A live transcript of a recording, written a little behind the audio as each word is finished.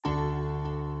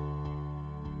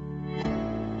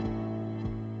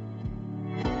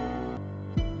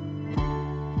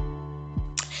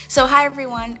So, hi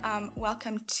everyone.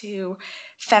 Welcome to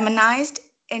Feminized.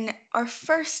 In our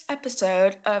first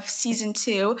episode of season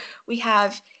 2, we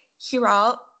have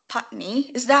Hiral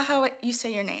Patni. Is that how you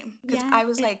say your name? Because Yeah. I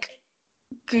was like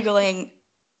Googling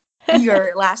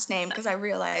your last name because I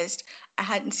realized I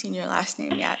hadn't seen your last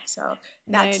name yet. So,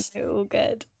 No, that's no, all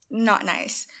good. not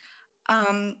nice.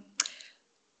 Um,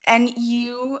 and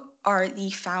you are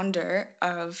the founder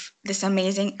of this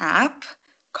amazing app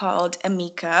called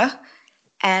Amika.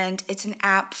 And it's an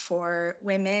app for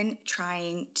women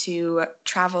trying to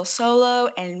travel solo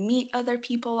and meet other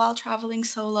people while traveling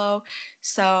solo.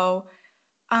 So,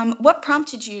 what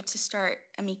prompted you to start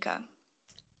Amika?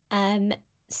 Um,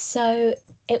 so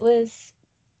it was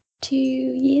 2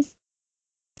 years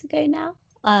ago now.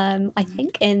 I Mhm.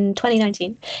 think in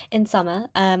 2019, in summer,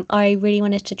 I really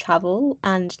wanted to travel,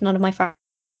 and none of my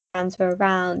friends were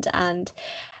around, and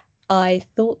I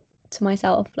thought to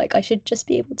myself, like, I should just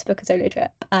be able to book a solo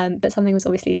trip. But something was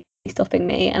obviously stopping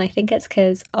me, and I think it's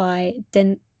because I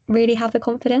didn't really have the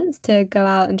confidence to go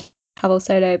out and travel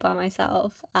solo by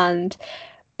myself and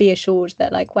be assured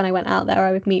that like when I went out there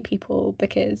I would meet people,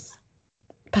 because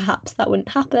perhaps that wouldn't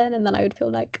happen and then I would feel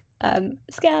like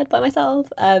scared by myself.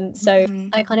 So Mhm.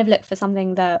 I kind of looked for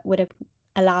something that would have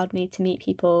allowed me to meet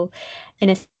people in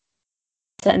a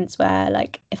sense where,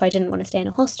 like, if I didn't want to stay in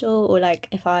a hostel, or like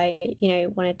if I,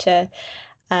 wanted to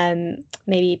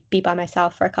maybe be by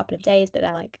myself for a couple of days, but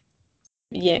then like,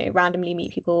 randomly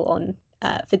meet people on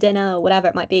for dinner or whatever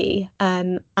it might be.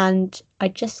 And I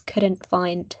just couldn't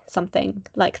find something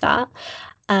like that.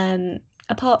 Um,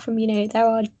 Apart from, there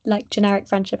are like generic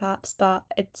friendship apps, but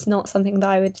it's not something that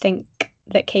I would think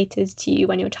that caters to you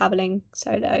when you're traveling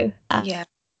solo, Yeah.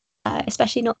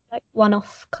 especially not like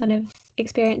one-off kind of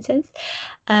experiences.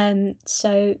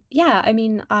 So yeah, I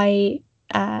mean, I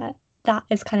that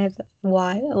is kind of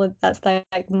why, or that's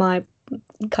like my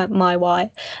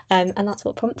why, and that's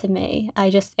what prompted me.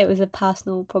 It was a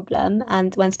personal problem,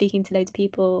 and when speaking to loads of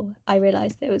people, I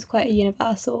realised that it was quite a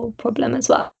universal problem as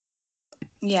well.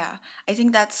 Yeah. I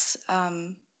think that's,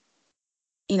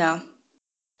 you know,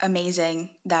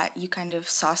 amazing that you kind of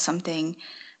saw something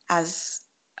as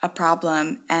a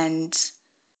problem and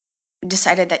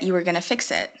decided that you were going to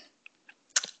fix it.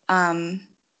 Um,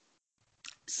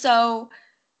 so,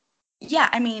 yeah,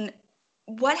 I mean,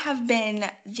 what have been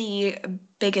the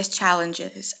biggest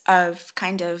challenges of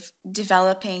kind of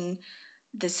developing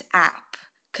this app?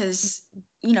 Because,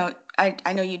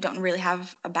 I know you don't really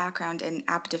have a background in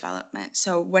app development.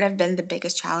 So, what have been the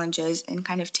biggest challenges in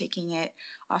kind of taking it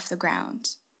off the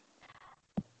ground?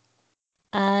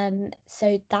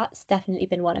 So that's definitely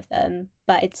been one of them,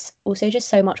 but it's also just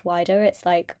so much wider. It's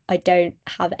like I don't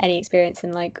have any experience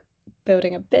in like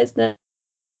building a business,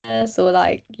 or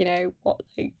like,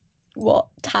 what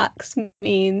tax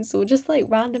means, or just like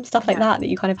random stuff like Yeah. that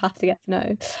you kind of have to get to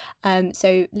know.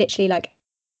 So literally like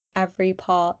every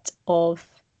part of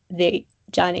the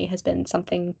journey has been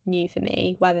something new for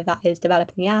me, whether that is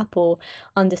developing the app or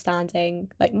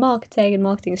understanding like marketing and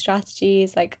marketing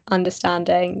strategies, like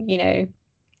understanding,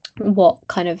 what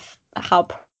kind of how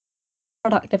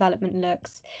product development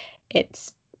looks.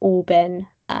 It's all been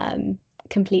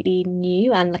completely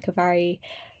new and like a very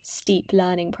steep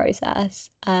learning process.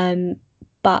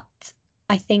 But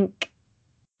I think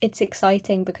it's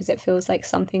exciting because it feels like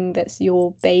something that's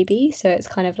your baby. So it's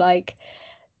kind of like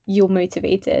you're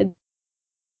motivated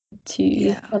to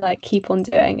Yeah. like keep on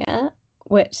doing it,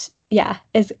 which yeah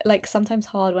is like sometimes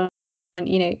hard when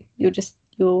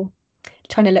you're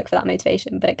trying to look for that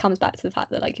motivation, but it comes back to the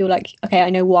fact that like you're like, okay, I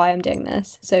know why I'm doing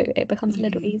this, so it becomes a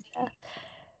little Mhm. easier.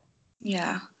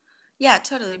 Yeah. Yeah,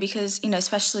 totally. Because,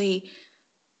 especially,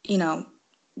 you know,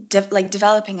 like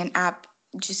developing an app,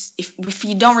 just if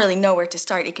you don't really know where to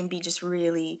start, it can be just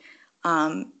really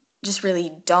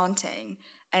daunting.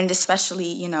 And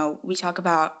especially, we talk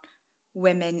about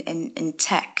women in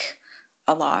tech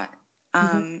a lot,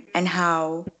 Mhm. and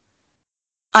how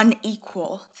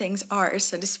unequal things are,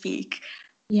 so to speak.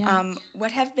 Yeah.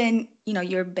 What have been,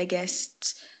 your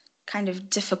biggest kind of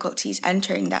difficulties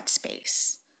entering that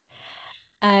space?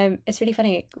 It's really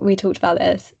funny we talked about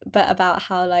this, but about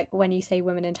how like when you say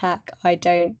women in tech, I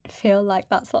don't feel like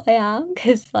that's what I am,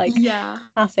 because like Yeah.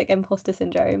 classic imposter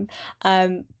syndrome.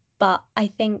 Um, but I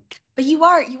think, But you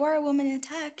are a woman in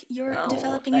tech. You're oh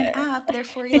developing an no. app,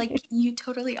 therefore like you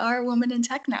totally are a woman in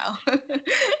tech now.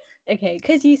 Okay,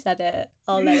 because you said it,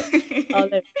 I'll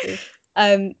let you.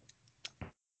 Um,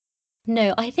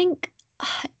 no, I think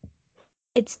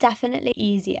it's definitely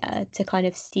easier to kind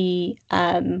of see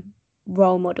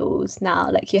role models now.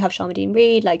 Like you have Sharmadean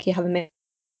Reed, like you have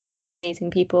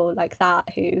amazing people like that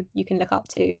who you can look up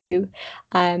to.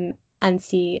 and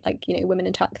see like, you know, women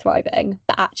in tech thriving.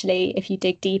 But actually, if you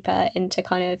dig deeper into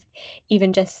kind of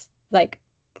even just like,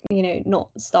 you know,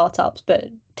 not startups, but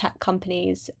tech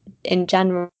companies in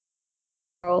general,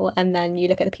 and then you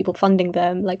look at the people funding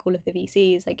them, like all of the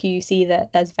VCs, like you see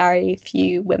that there's very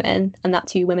few women, and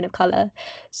that's two women of color.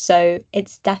 So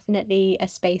it's definitely a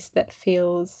space that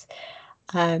feels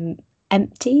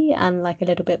empty and like a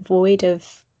little bit void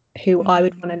of who I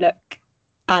would want to look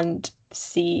and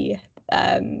see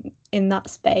in that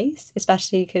space,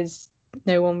 especially because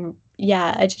no one,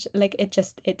 I just like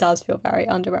it does feel very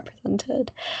underrepresented.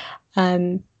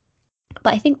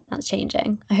 But I think that's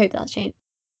changing. I hope that's changing.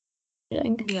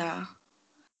 Yeah.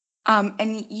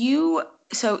 And you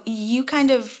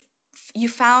kind of you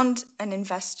found an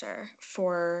investor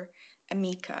for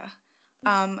Amika.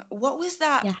 What was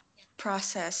that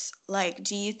process like?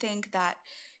 Do you think that,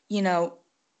 you know,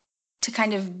 to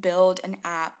kind of build an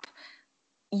app,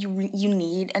 you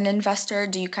need an investor?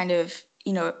 Do you kind of,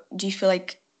 you know, do you feel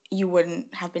like you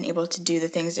wouldn't have been able to do the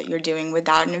things that you're doing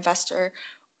without an investor?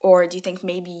 Or do you think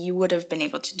maybe you would have been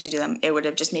able to do them? It would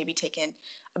have just maybe taken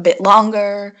a bit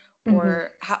longer?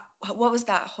 Or what was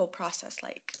that whole process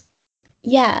like?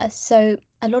 Yeah, so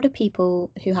a lot of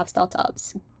people who have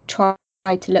startups try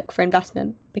to look for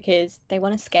investment because they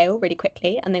want to scale really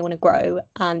quickly and they want to grow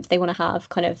and they want to have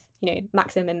kind of, you know,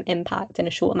 maximum impact in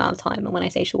a short amount of time. And when I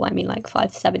say short, I mean like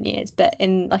 5 to 7 years. But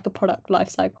in like a product life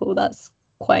cycle, that's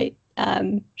quite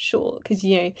short because,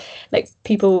 you know, like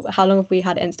people, how long have we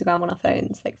had Instagram on our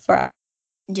phones? Like forever.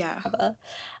 Yeah.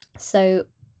 So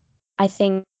I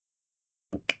think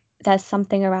there's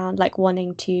something around like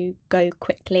wanting to go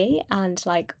quickly and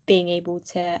like being able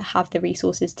to have the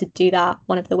resources to do that.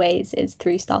 One of the ways is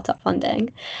through startup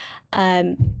funding.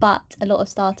 But a lot of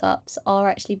startups are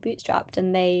actually bootstrapped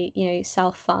and they, you know,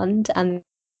 self-fund, and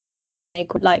they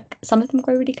could, like, some of them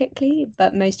grow really quickly,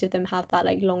 but most of them have that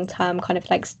like long-term kind of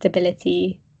like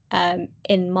stability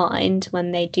in mind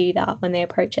when they do that, when they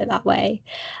approach it that way.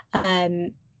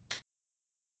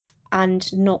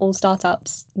 And not all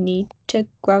startups need to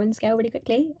grow and scale really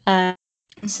quickly.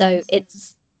 So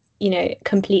it's, you know,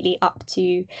 completely up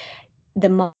to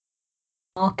the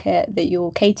market that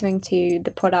you're catering to,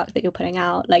 the product that you're putting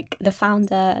out, like the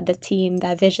founder, the team,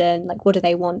 their vision, like what do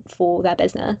they want for their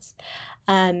business.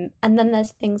 And then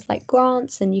there's things like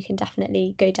grants, and you can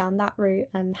definitely go down that route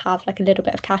and have like a little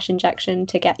bit of cash injection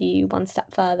to get you one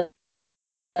step further.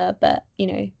 But, you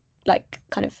know, like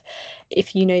kind of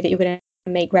if you know that you're going to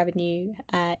make revenue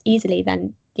easily,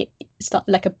 then start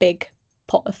like a big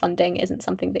pot of funding isn't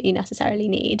something that you necessarily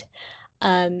need.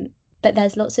 But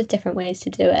there's lots of different ways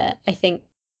to do it, I think,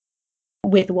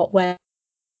 with what we're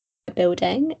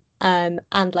building. And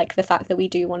like the fact that we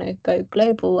do want to go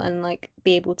global and like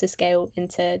be able to scale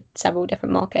into several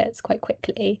different markets quite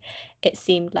quickly, it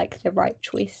seemed like the right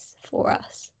choice for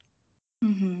us.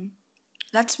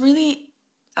 That's really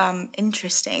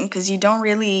interesting because you don't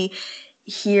really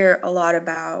hear a lot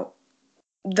about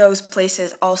those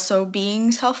places also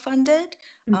being self-funded.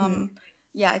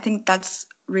 Yeah, I think that's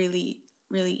really,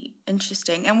 really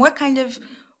interesting. And what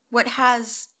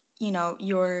has, you know,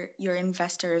 your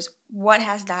investors, what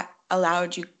has that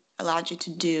allowed you to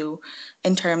do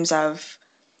in terms of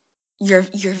your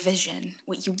vision,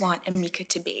 what you want Amika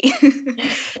to be?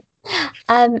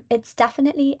 It's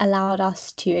definitely allowed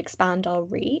us to expand our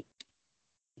reach.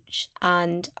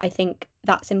 And I think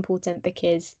that's important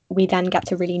because we then get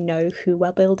to really know who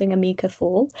we're building Amika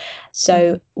for.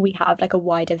 So we have like a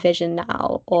wider vision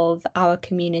now of our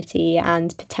community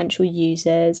and potential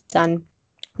users. And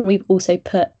we've also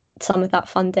put some of that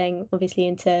funding obviously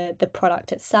into the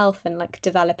product itself and like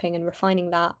developing and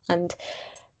refining that. And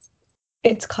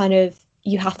it's kind of,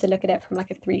 you have to look at it from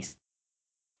like a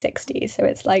 360. So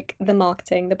it's like the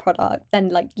marketing, the product, then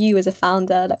like you as a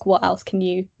founder, like what else can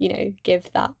you, you know,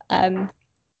 give that,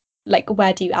 like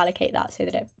where do you allocate that so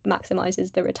that it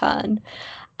maximizes the return.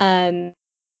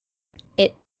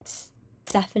 It's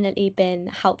definitely been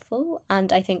helpful,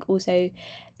 and I think also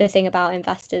the thing about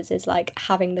investors is like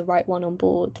having the right one on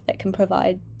board that can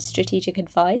provide strategic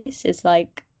advice is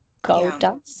like gold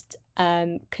dust,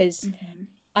 because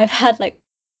I've had like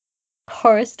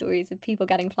horror stories of people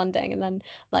getting funding and then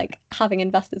like having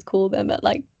investors call them at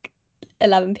like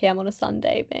 11 p.m. on a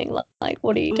Sunday being like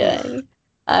what are you doing?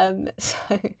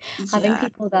 So having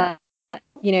people that,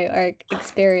 you know, are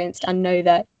experienced and know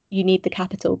that you need the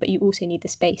capital but you also need the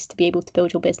space to be able to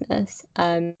build your business,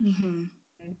 and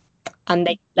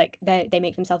they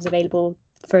make themselves available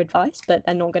for advice, but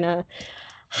they're not going to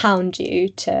hound you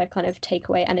to kind of take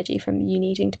away energy from you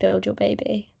needing to build your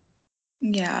baby.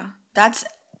 Yeah,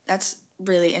 that's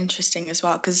really interesting as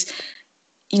well, because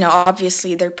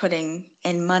obviously they're putting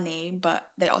in money,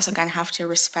 but they also kind of have to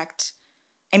respect.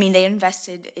 I mean, they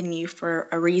invested in you for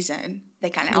a reason. They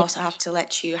kind of also have to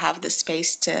let you have the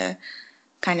space to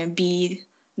kind of be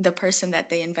the person that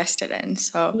they invested in.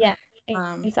 So yeah,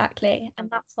 exactly. And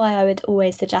that's why I would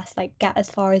always suggest like get as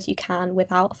far as you can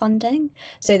without funding,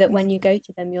 so that when you go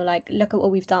to them, you're like, look at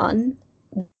what we've done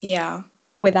yeah,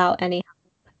 without any.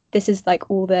 This is like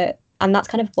all the, and that's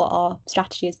kind of what our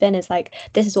strategy has been, is like,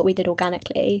 this is what we did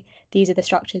organically. These are the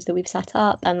structures that we've set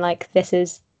up, and like this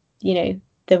is,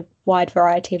 the wide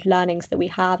variety of learnings that we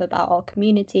have about our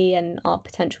community and our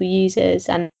potential users,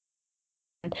 and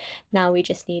now we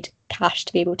just need cash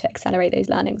to be able to accelerate those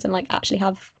learnings and like actually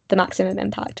have the maximum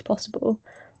impact possible.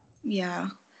 Yeah,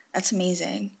 that's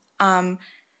amazing.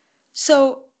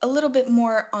 So a little bit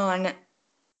more on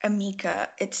Amika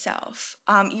itself.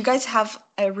 You guys have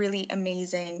a really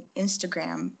amazing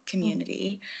Instagram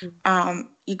community.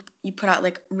 You put out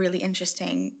like really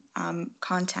interesting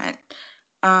content.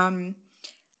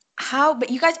 But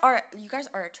you guys are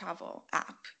a travel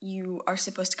app. You are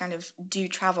supposed to kind of do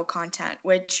travel content,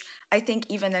 which I think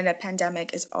even in a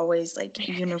pandemic is always like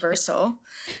universal.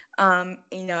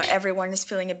 Everyone is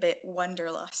feeling a bit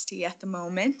wanderlusty at the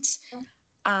moment.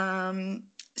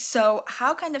 So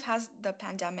how kind of has the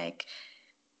pandemic,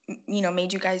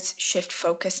 made you guys shift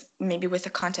focus maybe with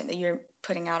the content that you're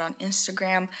putting out on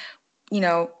Instagram?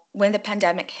 When the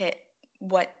pandemic hit,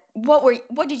 what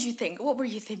did you think? What were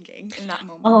you thinking in that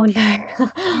moment? Oh no,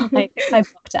 I think I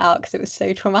blocked it out because it was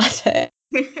so traumatic.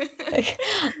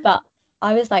 But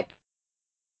I was like,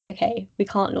 okay, we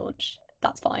can't launch.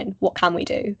 That's fine. What can we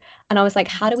do? And I was like,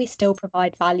 how do we still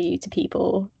provide value to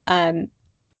people in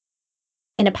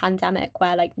a pandemic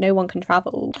where like no one can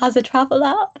travel as a travel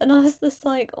app? And I was just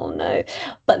like, oh no.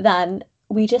 But then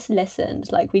we just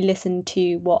listened. Like we listened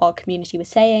to what our community was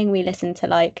saying. We listened to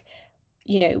like,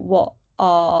 what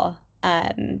our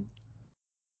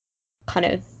kind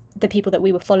of the people that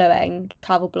we were following,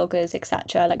 travel bloggers,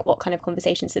 etc., like what kind of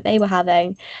conversations that they were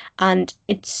having. And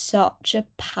it's such a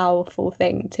powerful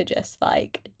thing to just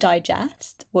like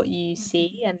digest what you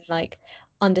see and like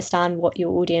understand what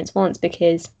your audience wants,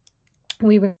 because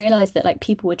we realized that like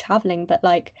people were traveling, but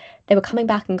like they were coming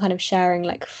back and kind of sharing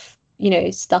like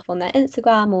stuff on their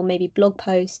Instagram or maybe blog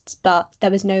posts, but there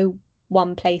was no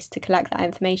one place to collect that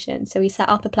information. So we set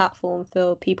up a platform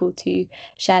for people to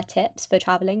share tips for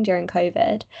traveling during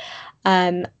COVID.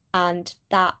 And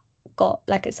that got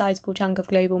like a sizable chunk of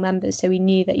global members. So we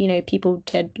knew that, people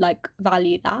did like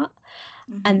value that.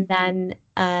 And then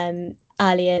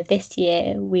earlier this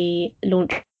year, we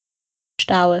launched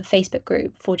our Facebook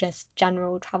group for just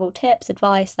general travel tips,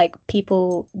 advice. Like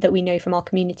people that we know from our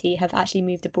community have actually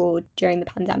moved abroad during the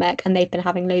pandemic, and they've been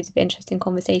having loads of interesting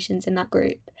conversations in that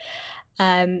group.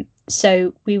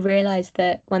 So we realized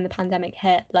that when the pandemic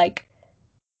hit, like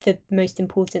the most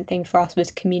important thing for us was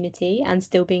community and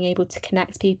still being able to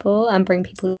connect people and bring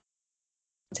people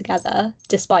together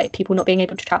despite people not being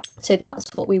able to travel. So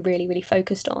that's what we really, really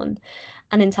focused on.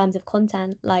 And in terms of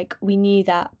content, like we knew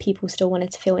that people still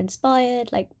wanted to feel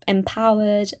inspired, like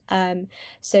empowered. So,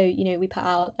 we put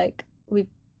out like we've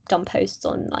done posts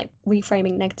on like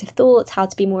reframing negative thoughts, how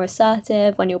to be more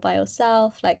assertive when you're by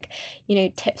yourself, like,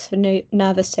 tips for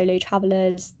nervous solo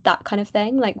travelers, that kind of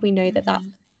thing. Like we know that that's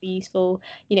useful,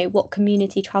 what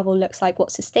community travel looks like,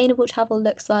 what sustainable travel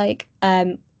looks like.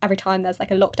 Every time there's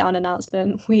like a lockdown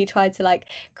announcement, we try to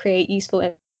like create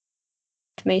useful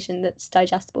information that's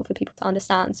digestible for people to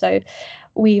understand. So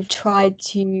we've tried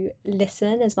to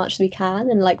listen as much as we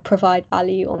can and like provide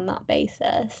value on that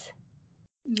basis.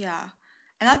 Yeah.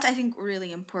 And that's, I think,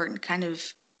 really important, kind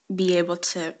of be able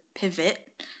to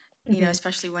pivot,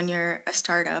 especially when you're a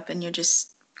startup and you're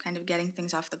just kind of getting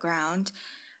things off the ground.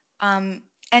 And,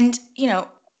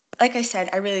 like I said,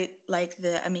 I really like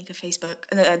the Amika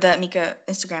the Amika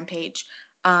Instagram page.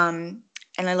 And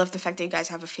I love the fact that you guys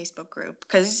have a Facebook group,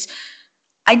 because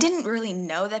I didn't really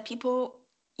know that people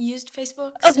used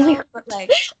Facebook still, but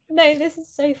like... No, this is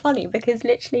so funny because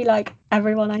literally like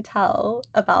everyone I tell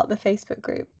about the Facebook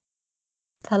group,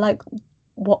 they're like,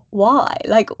 why?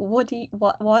 Like, why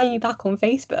are you back on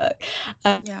Facebook?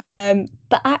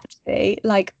 But actually,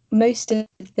 like most of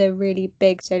the really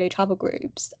big solo travel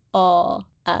groups are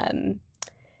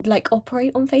like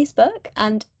operate on Facebook,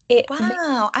 and I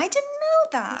didn't know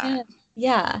that.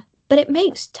 Yeah, but it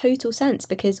makes total sense,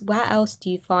 because where else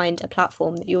do you find a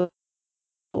platform that you're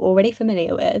already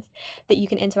familiar with that you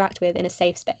can interact with in a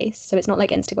safe space? So it's not like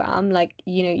Instagram, like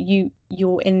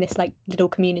you're in this like little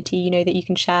community, that you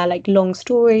can share like long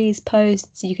stories,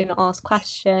 posts, you can ask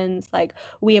questions, like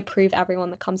we approve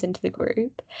everyone that comes into the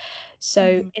group.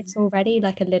 So it's already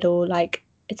like a little like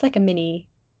it's like a mini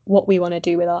what we want to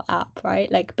do with our app,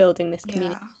 right? Like building this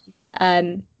community.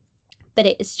 Yeah. But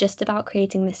it's just about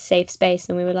creating this safe space,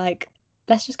 and we were like,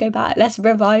 let's just go back, let's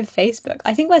revive Facebook.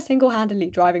 I think we're single-handedly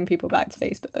driving people back to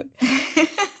Facebook.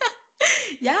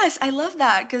 Yes, I love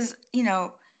that because,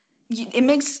 it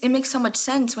makes so much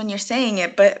sense when you're saying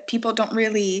it, but people don't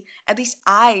really, at least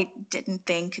I didn't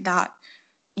think that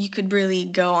you could really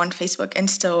go on Facebook and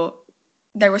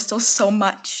there was still so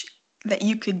much that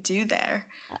you could do there.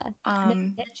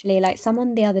 And literally, like,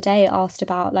 someone the other day asked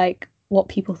about like what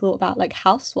people thought about like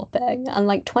house swapping, and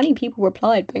like 20 people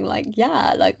replied being like,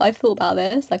 yeah, like I've thought about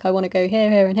this, like I want to go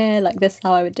here and here, like this is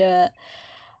how I would do it.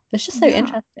 It's just so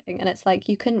interesting. And it's like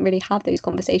you couldn't really have those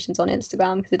conversations on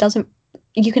Instagram because it doesn't,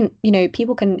 you can,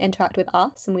 people can interact with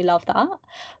us and we love that,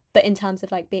 but in terms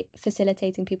of like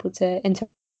facilitating people to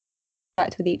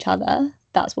interact with each other,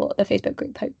 that's what the Facebook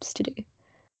group hopes to do.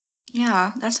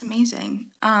 Yeah, that's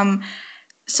amazing.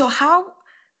 So how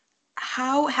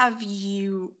have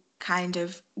you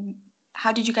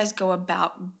how did you guys go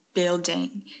about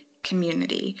building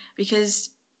community?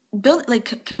 Because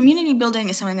community building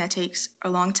is something that takes a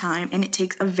long time, and it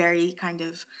takes a very kind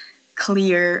of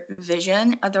clear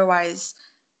vision. Otherwise,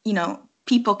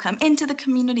 people come into the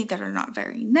community that are not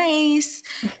very nice,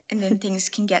 and then things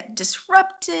can get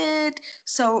disrupted.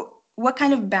 So what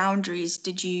kind of boundaries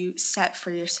did you set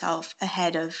for yourself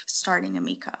ahead of starting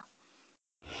Amika?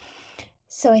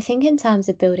 So I think in terms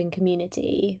of building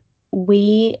community,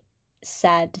 we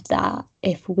said that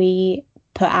if we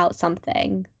put out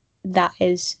something that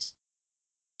is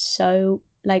so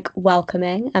like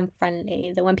welcoming and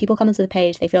friendly, that when people come onto the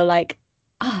page, they feel like,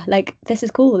 like this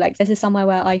is cool. Like this is somewhere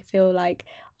where I feel like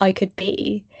I could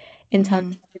be in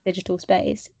terms of the digital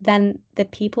space, then the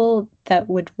people that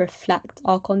would reflect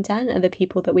our content are the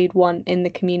people that we'd want in the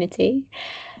community.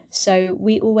 So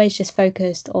we always just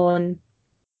focused on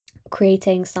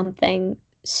creating something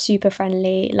super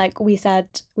friendly. Like we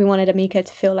said, we wanted Amika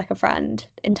to feel like a friend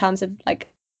in terms of like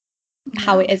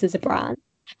how it is as a brand.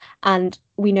 And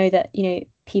we know that,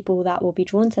 people that will be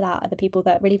drawn to that are the people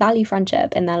that really value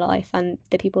friendship in their life, and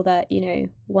the people that,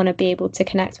 want to be able to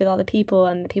connect with other people,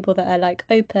 and the people that are like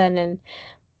open and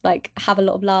like have a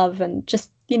lot of love, and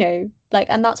just, like,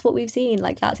 and that's what we've seen.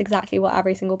 Like that's exactly what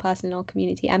every single person in our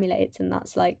community emulates, and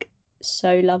that's like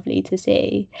so lovely to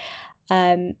see.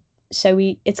 So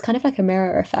it's kind of like a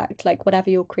mirror effect. Like whatever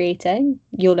you're creating,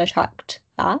 you'll attract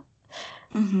that.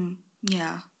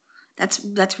 Yeah,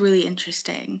 that's really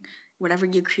interesting. Whatever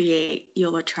you create,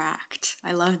 you'll attract.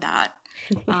 I love that.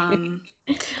 I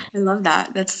love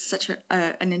that. That's such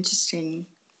an interesting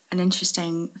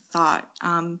thought.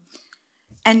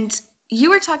 And you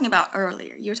were talking about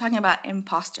earlier. You were talking about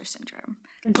imposter syndrome.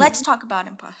 Let's talk about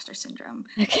imposter syndrome,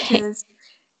 because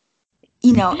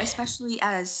especially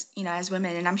as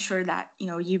women, and I'm sure that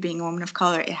you being a woman of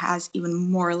color, it has even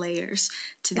more layers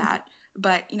to that.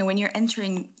 But when you're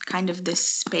entering kind of this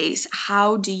space,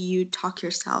 how do you talk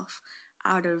yourself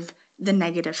out of the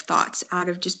negative thoughts, out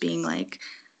of just being like,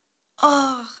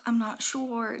 oh, I'm not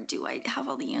sure, do I have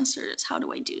all the answers, how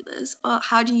do I do this?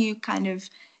 How do you kind of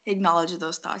acknowledge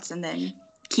those thoughts and then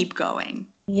keep going?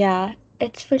 Yeah,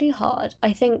 it's really hard.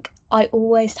 I think I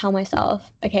always tell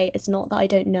myself, okay, it's not that I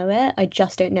don't know it, I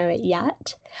just don't know it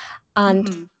yet.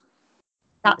 And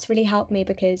that's really helped me,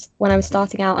 because when I was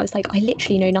starting out, I was like, I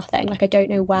literally know nothing. Like, I don't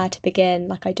know where to begin.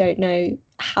 Like, I don't know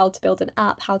how to build an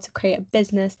app, how to create a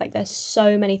business. Like, there's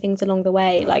so many things along the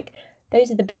way. Like, those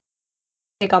are the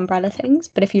big umbrella things.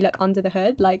 But if you look under the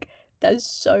hood, like, there's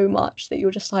so much that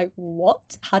you're just like,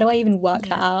 what? How do I even work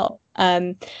that out?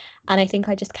 And I think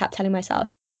I just kept telling myself,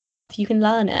 you can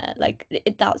learn it. Like,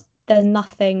 there's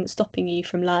nothing stopping you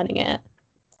from learning it.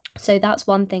 So that's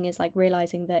one thing, is like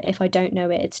realizing that if I don't know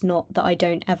it, it's not that I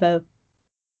don't ever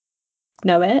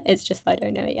know it, it's just that I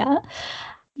don't know it yet.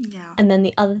 Yeah. And then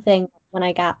the other thing, when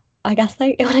I get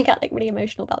like really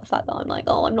emotional about the fact that I'm like,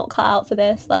 oh, I'm not cut out for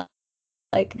this,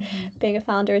 like being a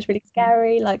founder is really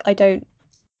scary. Like I don't,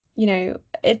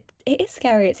 it is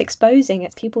scary. It's exposing.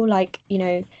 It's people like,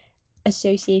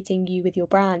 associating you with your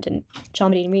brand. And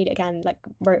Sharmadean Reid again like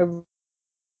wrote a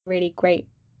really great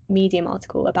Medium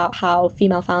article about how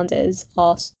female founders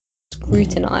are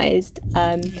scrutinized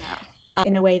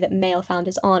in a way that male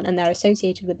founders aren't, and they're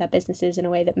associated with their businesses in a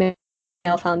way that male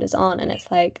founders aren't. And it's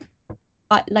like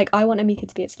I want Amika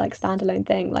to be its like standalone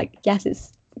thing. Like, yes,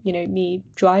 it's me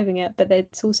driving it, but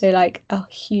it's also like a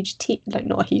huge team. Like,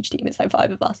 not a huge team, it's like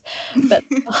 5 of us, but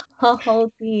our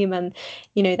whole team. And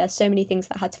there's so many things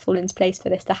that had to fall into place for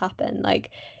this to happen.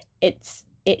 Like, it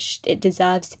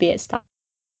deserves to be its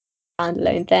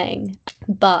standalone thing.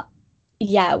 But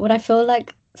yeah, what I feel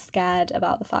like scared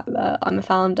about the fact that I'm a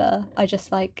founder. I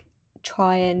just like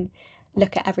try and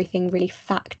look at everything really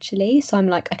factually. So I'm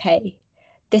like, okay,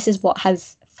 this is what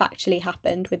has factually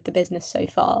happened with the business so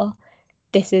far.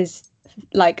 This is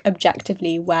like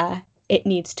objectively where it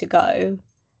needs to go.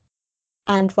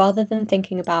 And rather than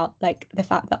thinking about like the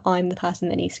fact that I'm the person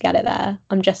that needs to get it there,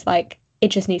 I'm just like, it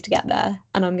just needs to get there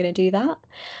and I'm going to do that.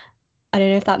 I don't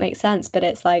know if that makes sense, but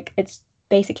it's like, it's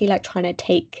basically like trying to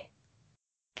take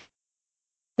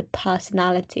the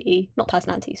not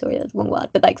personality, sorry, that's the wrong word,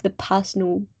 but like the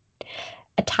personal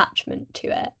attachment to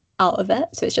it out of it.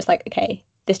 So it's just like, okay,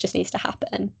 this just needs to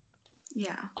happen.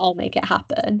 Yeah. I'll make it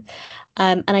happen.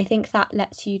 And I think that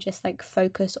lets you just like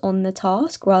focus on the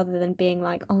task rather than being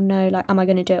like, oh no, like, am I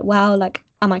going to do it well? Like,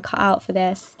 am I cut out for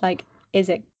this? Like, is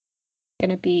it going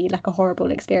to be like a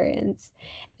horrible experience?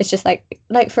 It's just like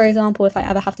for example, if I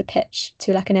ever have to pitch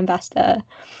to like an investor,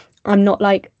 I'm not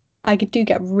like, I do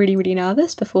get really, really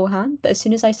nervous beforehand. But as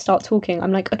soon as I start talking,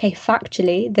 I'm like, okay,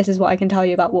 factually, this is what I can tell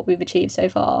you about what we've achieved so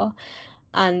far.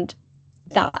 And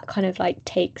that kind of like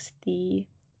takes the,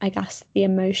 I guess, the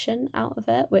emotion out of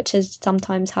it, which is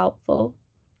sometimes helpful.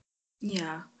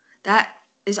 Yeah. That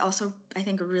is also, I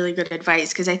think, a really good advice,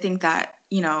 because I think that,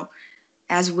 you know,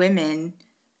 as women,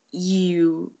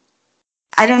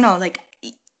 I don't know, like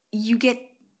you get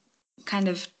kind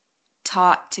of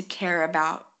taught to care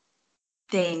about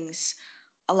things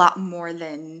a lot more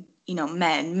than, you know,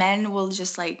 men. Men will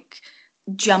just like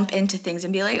jump into things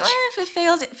and be like, if it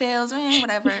fails, it fails,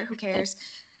 whatever, who cares?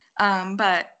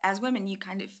 But as women,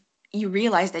 you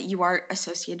realize that you are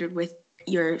associated with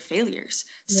your failures.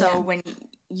 So when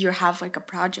you have like a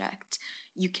project,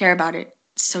 you care about it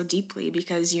so deeply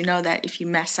because you know that if you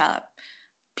mess up,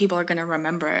 people are going to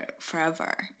remember it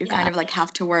forever. You kind of like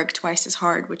have to work twice as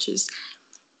hard, which is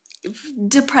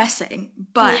depressing,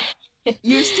 but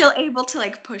you're still able to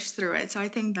like push through it. So I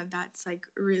think that that's like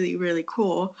really, really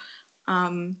cool.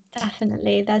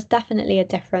 Definitely. There's definitely a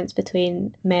difference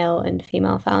between male and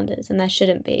female founders, and there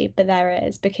shouldn't be, but there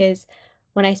is, because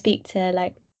when I speak to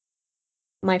like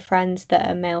my friends that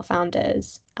are male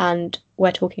founders and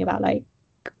we're talking about like,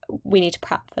 we need to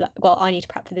prep for like, well, I need to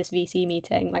prep for this VC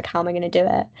meeting, like how am I going to do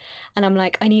it? And I'm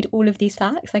like, I need all of these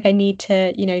facts, like I need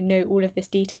to, you know all of this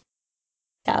detail.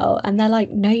 And they're like,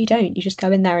 no, you don't, you just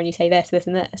go in there and you say this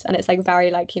and this, and it's like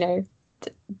very like, you know,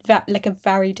 like a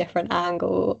very different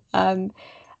angle. And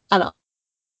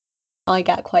I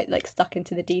get quite like stuck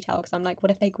into the detail because I'm like,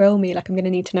 what if they grill me? Like I'm going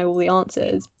to need to know all the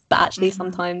answers. But actually,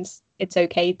 sometimes it's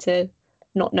okay to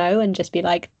not know and just be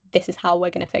like, this is how we're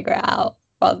going to figure it out,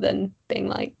 rather than being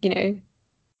like, you know,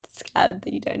 scared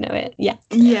that you don't know it. Yeah.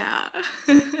 Yeah.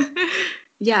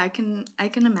 Yeah, I can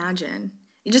imagine.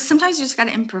 Sometimes you just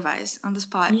gotta improvise on the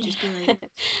spot. Yeah. Just be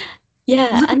like,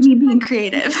 Yeah. look at me being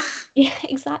creative. Yeah,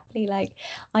 exactly. Like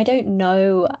I don't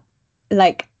know,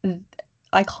 like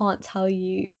I can't tell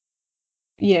you,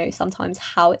 you know, sometimes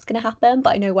how it's going to happen,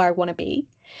 but I know where I want to be.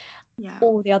 Yeah.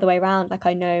 Or the other way around, like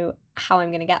I know how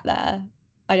I'm going to get there.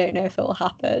 I don't know if it will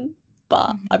happen,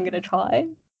 but I'm going to try.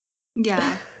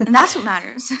 Yeah. And that's what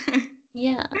matters.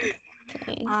 Yeah,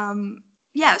 exactly.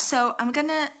 Yeah, so I'm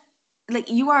gonna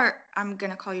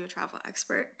call you a travel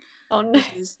expert. Oh no.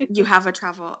 Because you have a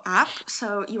travel app,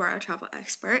 so you are a travel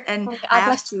expert. And I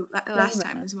asked you last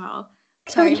time as well.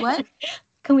 Sorry, what?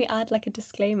 Can we add like a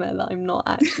disclaimer that I'm not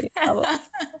actually a travel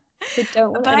expert? I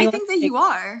don't want But I anyone think that you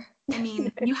are. I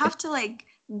mean, you have to like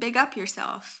big up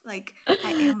yourself. Like,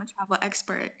 I am a travel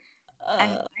expert.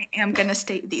 And I am gonna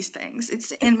state these things.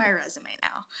 It's in my resume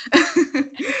now.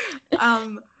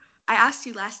 I asked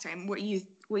you last time what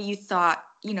you thought,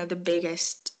 you know, the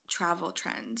biggest travel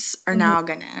trends are now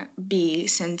gonna be,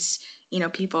 since, you know,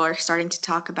 people are starting to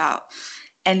talk about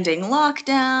ending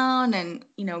lockdown, and,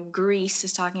 you know, Greece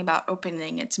is talking about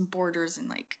opening its borders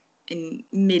in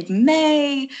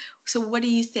mid-May. So what do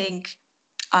you think?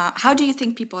 How do you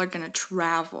think people are gonna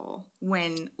travel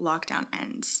when lockdown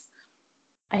ends?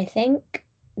 I think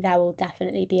there will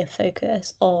definitely be a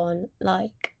focus on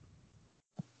like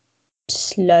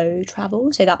slow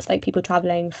travel. So that's like people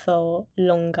traveling for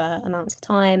longer amounts of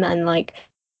time and like,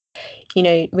 you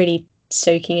know, really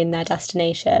soaking in their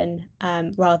destination,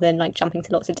 rather than like jumping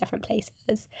to lots of different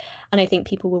places. And I think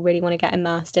people will really want to get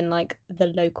immersed in like the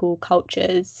local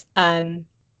cultures.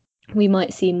 We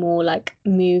might see more like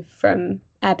move from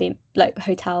Airbnb, like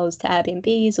hotels, to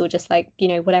Airbnbs, or just like, you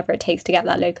know, whatever it takes to get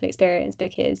that local experience,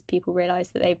 because people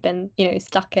realize that they've been, you know,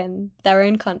 stuck in their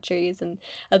own countries and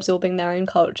absorbing their own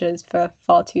cultures for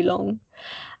far too long.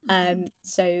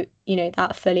 So, you know,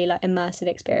 that fully like immersive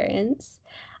experience.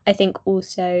 I think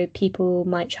also people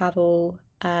might travel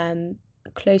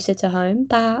closer to home,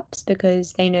 perhaps,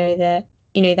 because they know that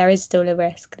you know, there is still a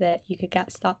risk that you could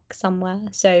get stuck somewhere.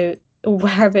 So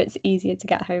wherever it's easier to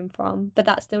get home from, but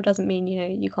that still doesn't mean, you know,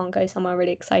 you can't go somewhere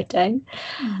really exciting.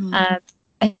 Mm-hmm.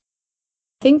 I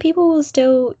think people will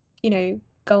still, you know,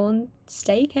 go on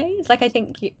staycays. Like I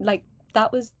think like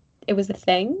that was it was a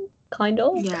thing kind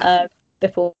of Yeah.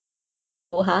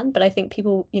 beforehand, but I think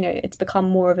people, you know, it's become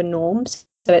more of a norm. So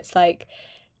it's like,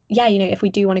 yeah, you know, if we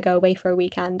do want to go away for a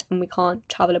weekend and we can't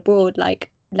travel abroad,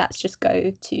 like let's just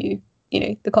go to, you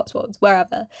know, the Cotswolds,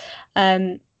 wherever.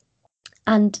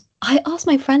 And I asked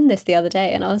my friend this the other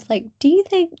day, and I was like, "Do you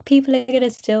think people are gonna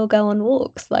still go on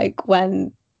walks like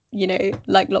when, you know,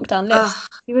 like lockdown lifts?" Ugh,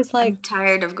 He was I'm like,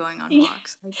 tired of going on yeah.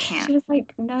 walks. I She can't. was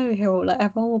like, "No, Hero, like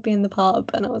everyone will be in the pub,"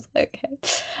 and I was like, "Okay."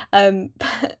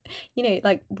 But you know,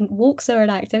 like walks are an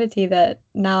activity that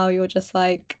now you're just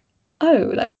like,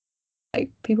 "Oh, like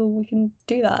people we can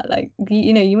do that." Like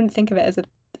you know, you wouldn't think of it as a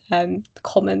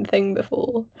common thing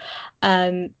before.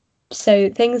 Um, so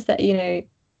things that, you know,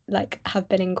 like have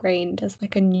been ingrained as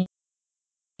like a new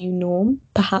norm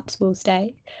perhaps will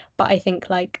stay, but I think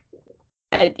like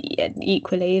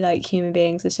equally, like human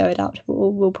beings are so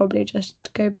adaptable, we'll probably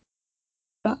just go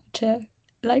back to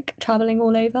like traveling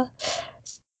all over.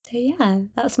 So yeah,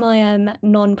 that's my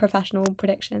non-professional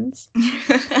predictions.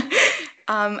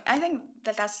 I think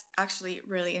that that's actually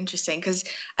really interesting because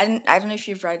I don't know if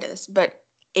you've read this, but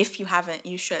if you haven't,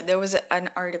 you should. There was an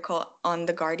article on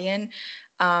The Guardian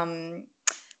um,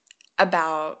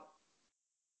 about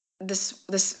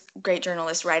this great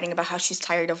journalist writing about how she's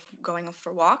tired of going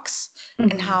for walks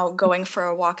and Mhm. how going for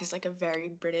a walk is like a very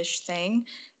British thing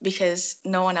because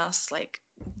no one else like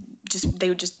just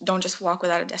don't just walk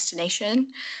without a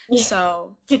destination.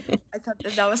 So I thought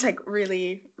that was like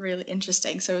really, really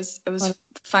interesting. So it was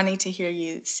funny to hear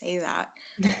you say that.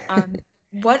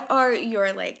 What are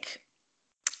your like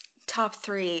top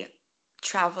three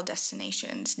travel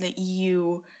destinations that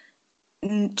you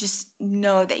just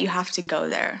know that you have to go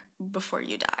there before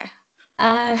you die?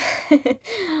 Uh,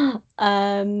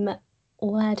 um,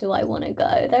 where do I want to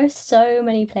go? There are so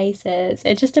many places.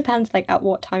 It just depends, like, at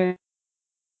what time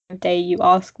of day you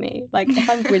ask me. Like, if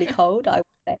I'm really cold, I would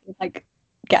say, like,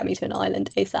 get me to an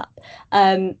island ASAP.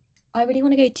 Um, I really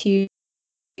want to go to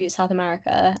South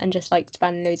America and just like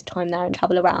spend loads of time there and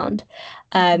travel around.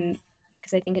 Mhm.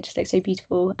 Because I think it just looks so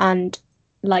beautiful and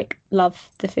like love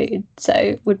the food.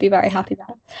 So would be very Yeah. happy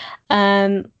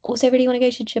there. Also really want to go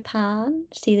to Japan,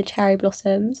 see the cherry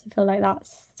blossoms. I feel like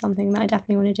that's something that I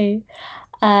definitely want to do.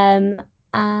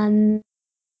 And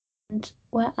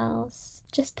where else?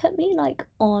 Just put me like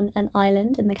on an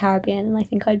island in the Caribbean and I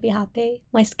think I'd be happy.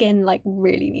 My skin like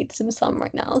really needs some sun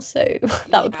right now, so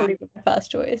that would Yeah. probably be my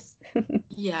first choice.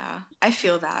 Yeah. I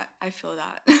feel that. I feel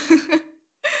that.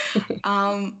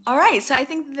 All right. So I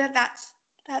think that that's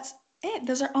it.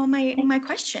 Those are all my So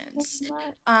questions.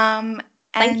 much. Um,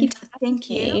 Thank you and for having thank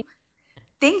you. me.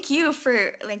 Thank you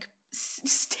for like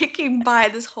sticking by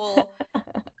this whole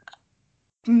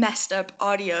messed up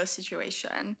audio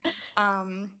situation.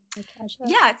 Um, My pleasure.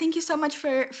 yeah, thank you so much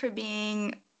for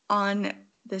being on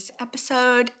this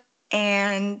episode,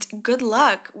 and good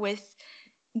luck with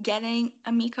getting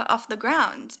Amika off the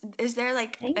ground. Is there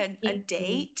like Thank a you.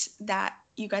 date that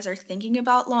you guys are thinking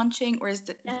about launching, or is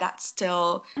Yeah. that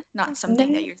still not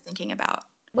something that No, you're thinking about?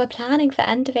 we're planning for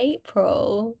end of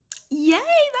April. Yay,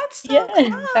 that's so Yeah,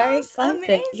 very close.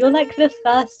 excited. You're like the Amazing.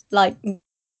 first like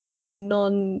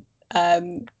non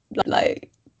like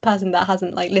person that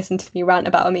hasn't like listened to me rant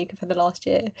about Amika for the last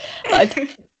year. But I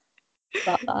talked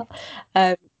about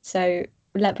that. So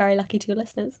very lucky to your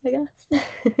listeners, I guess.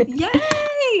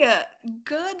 Yay!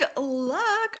 Good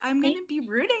luck. I'm going Thank to be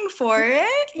rooting for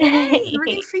it. Yay!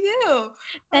 Rooting you. for you. All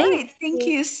Thank right. Thank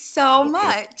you. you so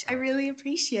much. I really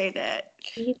appreciate it.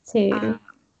 You too.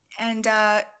 And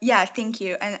yeah, thank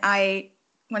you. And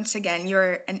once again,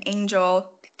 you're an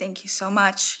angel. Thank you so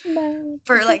much No,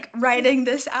 for thank like writing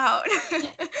this out.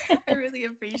 I really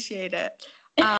appreciate it.